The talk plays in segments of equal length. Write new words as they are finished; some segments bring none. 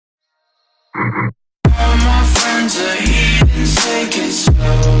All my friends are heathens, take it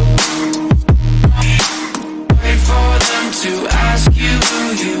slow. Wait for them to ask you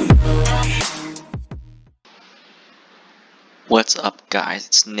who you know. What's up guys,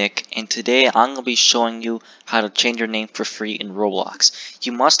 it's Nick, and today I'm going to be showing you how to change your name for free in Roblox.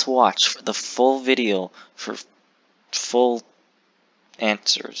 You must watch the full video for full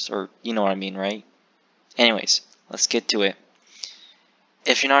answers, or you know what I mean, right? Anyways, let's get to it.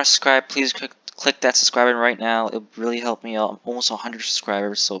 If you're not subscribed, please click that subscribe button right now. It would really help me out. I'm almost 100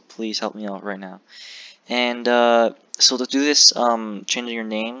 subscribers, so please help me out right now. And so to do this, changing your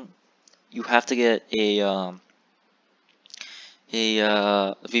name, you have to get a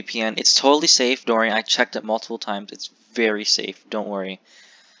VPN. It's totally safe. Don't worry, I checked it multiple times. It's very safe. Don't worry.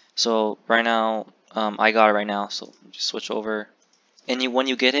 So right now, I got it right now. So just switch over, and when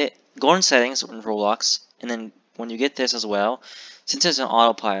you get it, go in settings in Roblox, and then when you get this as well, since it's an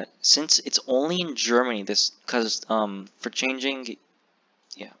autopilot, since it's only in Germany, this because for changing,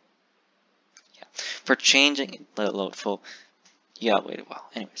 yeah, for changing, let it load full. Yeah, wait a while.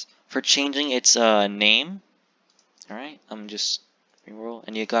 Anyways, for changing its name. Alright, I'm just reroll,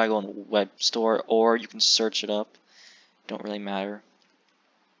 and you gotta go in the web store, or you can search it up. Don't really matter.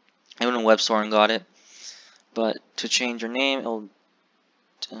 I went in the web store and got it, but to change your name, it'll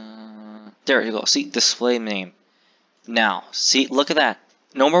there you go. See, display name. Now, see, look at that.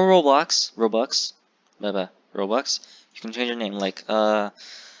 No more Roblox, Robux. You can change your name. Like, I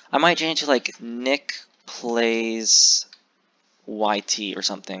might change it to like Nick Plays YT or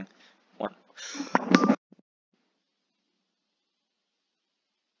something. One.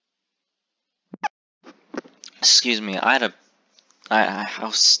 Excuse me, I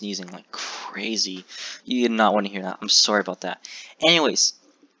was sneezing like crazy. You did not want to hear that. I'm sorry about that. Anyways,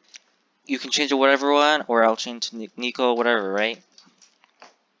 you can change it whatever one, or I'll change to Nico, whatever, right?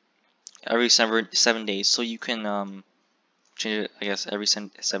 Every 7 days. So you can change it, I guess, every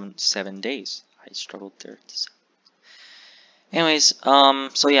seven days. I struggled there. Anyways,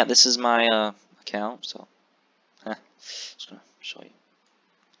 so yeah, this is my account. So, just gonna show you.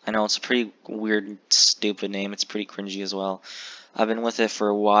 I know it's a pretty weird, stupid name. It's pretty cringy as well. I've been with it for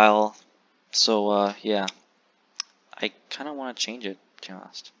a while, so yeah, I kind of want to change it, to be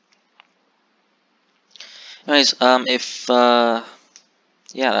honest. Anyways, if yeah,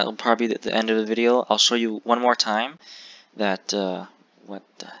 that'll probably be the end of the video. I'll show you one more time that what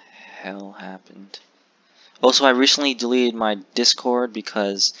the hell happened. Also, I recently deleted my Discord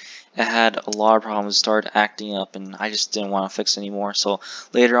because it had a lot of problems, started acting up, and I just didn't want to fix it anymore. So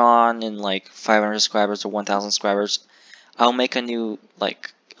later on, in like 500 subscribers or 1,000 subscribers, I'll make a new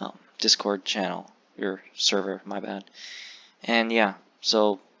like Discord channel, your server, my bad. And yeah,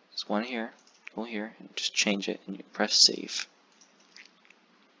 so there's one here, go here, and just change it, and you press save.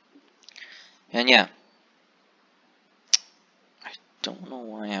 And yeah, I don't know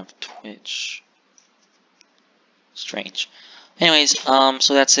why I have Twitch. Strange. Anyways,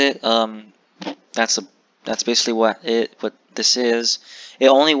 so that's it. That's basically what this is. It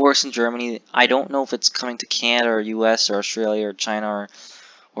only works in Germany. I don't know if it's coming to Canada or US or Australia or China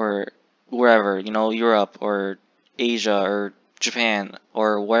or wherever, you know, Europe or Asia or Japan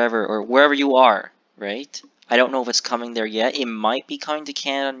or wherever you are, right? I don't know if it's coming there yet. It might be coming to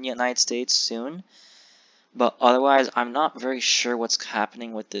Canada and the United States soon. But otherwise, I'm not very sure what's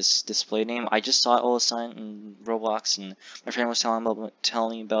happening with this display name. I just saw it all of a sudden in Roblox, and my friend was telling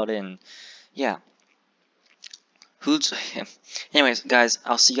me about it, and yeah. Anyways, guys,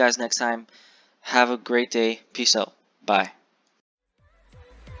 I'll see you guys next time. Have a great day. Peace out. Bye.